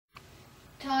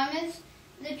Thomas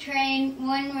the Train,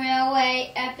 One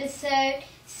Railway, Episode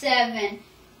 7,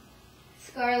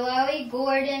 Skarloey,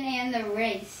 Gordon, and the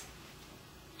Race.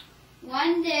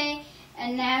 One day at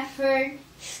Nafford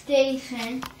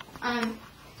Station,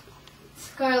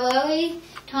 Skarloey,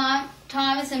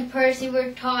 Thomas and Percy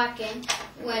were talking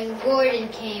when Gordon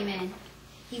came in.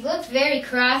 He looked very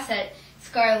cross at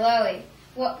Skarloey.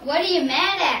 What are you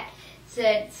mad at?"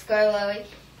 said Skarloey.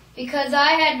 "Because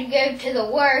I had to go to the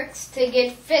works to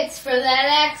get fixed for that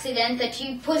accident that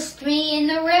you pushed me in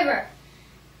the river.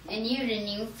 And you didn't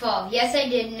even fall." "Yes, I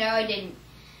did." "No, I didn't."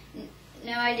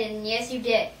 "No, I didn't." "Yes, you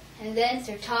did." And then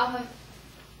Sir Topham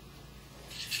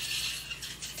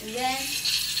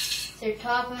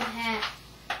Hatt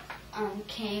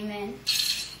came in.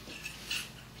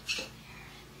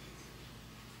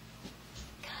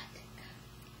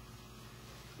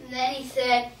 And then he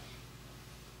said,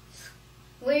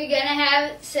 "We're going to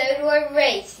have a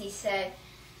race," he said.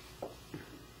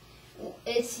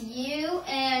 "It's you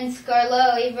and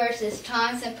Skarloey versus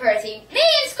Thomas and Percy." "Me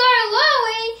and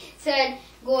Skarloey?" said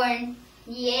Gordon.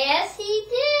 "Yes, he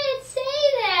did say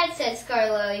that," said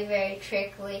Skarloey very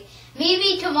trickily.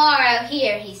 "Maybe tomorrow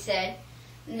here," he said.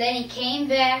 And then he came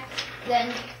back.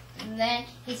 Then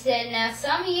he said, "Now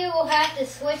some of you will have to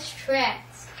switch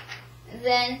tracks."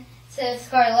 So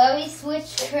Skarloey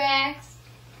switched tracks,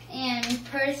 and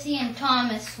Percy and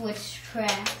Thomas switched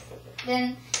tracks.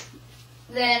 Then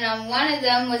one of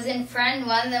them was in front,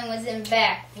 one of them was in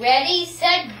back. "Ready,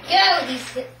 set, go,"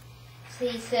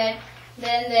 he said.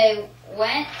 Then they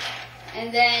went,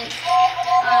 and then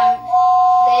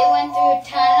they went through a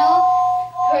tunnel.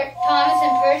 Thomas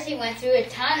and Percy went through a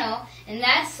tunnel, and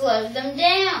that slowed them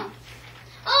down.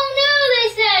 "Oh no," they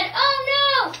said. "Oh no."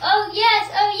 "Oh yes,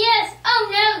 oh yes, oh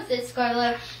no," said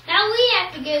Skarloey. "Now we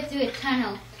have to go through a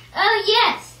tunnel." "Oh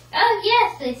yes,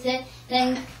 they said.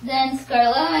 Then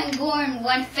Skarloey and Gordon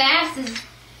went fast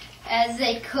as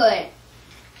they could.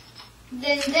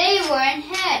 Then they were in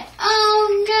head.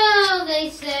 "Oh no," they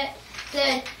said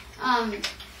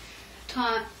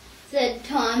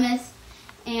Thomas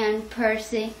and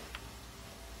Percy.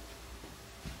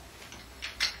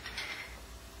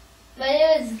 But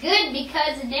it was good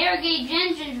because the narrow gauge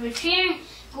engines were cheering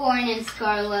Gordon and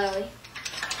Skarloey.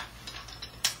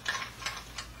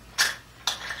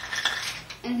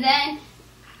 And then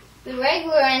the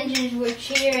regular engines were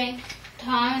cheering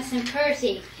Thomas and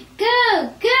Percy.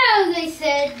 "Go, go," they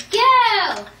said,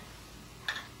 "go!"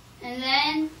 And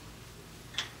then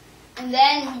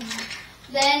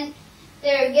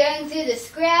they were going through the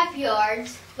scrap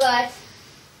yards, but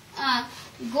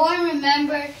Gordon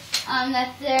remembered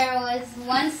that there was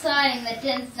one siding that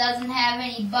doesn't have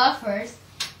any buffers,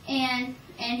 and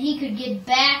he could get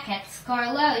back at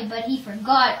Skarloey, but he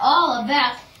forgot all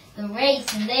about the race,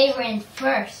 and they were in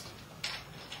first.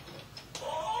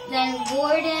 Then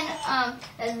Gordon,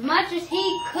 as much as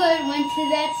he could, went to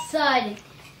that siding.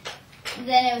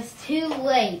 Then it was too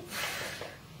late.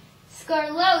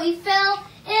 Skarloey fell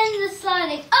in the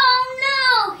siding. "Oh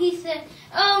no," he said.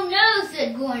 "Oh no,"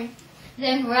 said Gordon.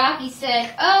 Then Rocky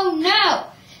said, "Oh no,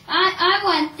 I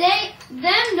want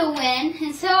them to win,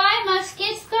 and so I must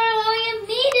get Skarloey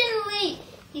immediately,"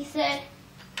 he said.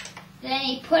 Then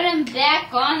he put him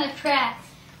back on the track.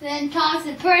 Then Thomas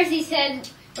and Percy said,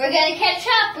 "We're going to catch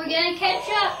up, we're going to catch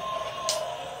up."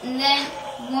 And then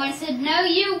Gordon said, "No,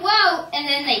 you won't." And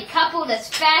then they coupled as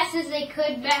fast as they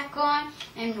could back on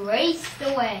and raced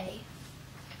away.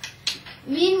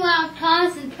 Meanwhile,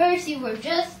 Thomas and Percy were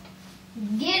just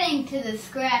getting to the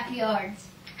scrap yards.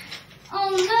 "Oh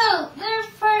no, they're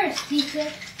first," he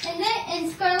said.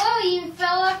 And Skarloey even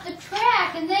fell off the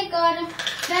track, and they got him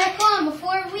back on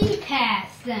before we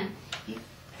passed them.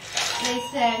 They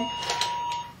said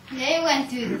they went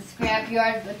through the scrap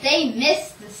yard, but they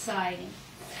missed the siding.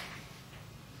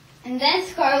 And then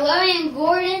Skarloey and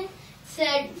Gordon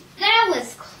said, "That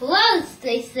was close,"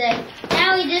 they said.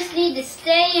 "Now we just need to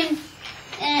stay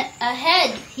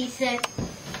ahead," he said.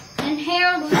 And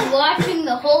Harold was watching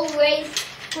the whole race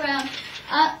from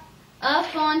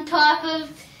up on top of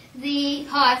the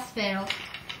hospital.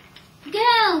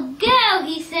 "Go, go,"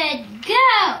 he said,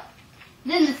 "go."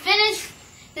 Then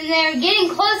they were getting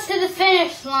close to the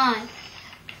finish line.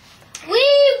 "We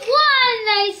won,"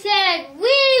 they said.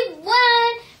 "We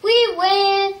won, we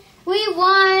win, we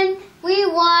won, we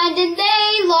won," and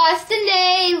they lost, and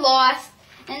they lost.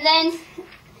 And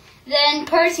then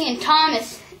Percy and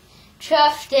Thomas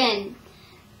chuffed in.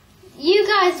 "You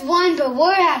guys won, but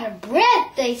we're out of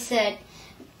breath," they said.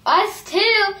 "Us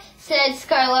too," said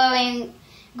Skarloey and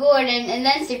Gordon. And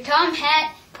then Sir Tom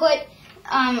Hatt put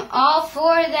all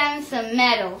four of them some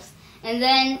medals. And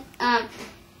then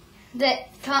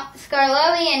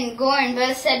Skarloey and Gordon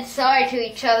both said sorry to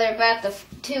each other about the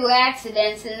two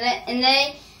accidents, and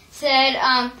they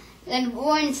said, then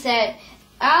Gordon said,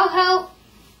 I'll help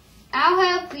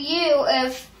you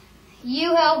if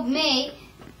you help me.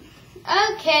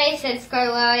 Okay, said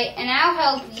Skarloey, and I'll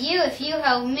help you if you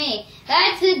help me.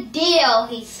 That's a deal,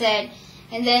 he said,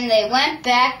 and then they went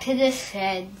back to the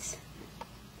sheds.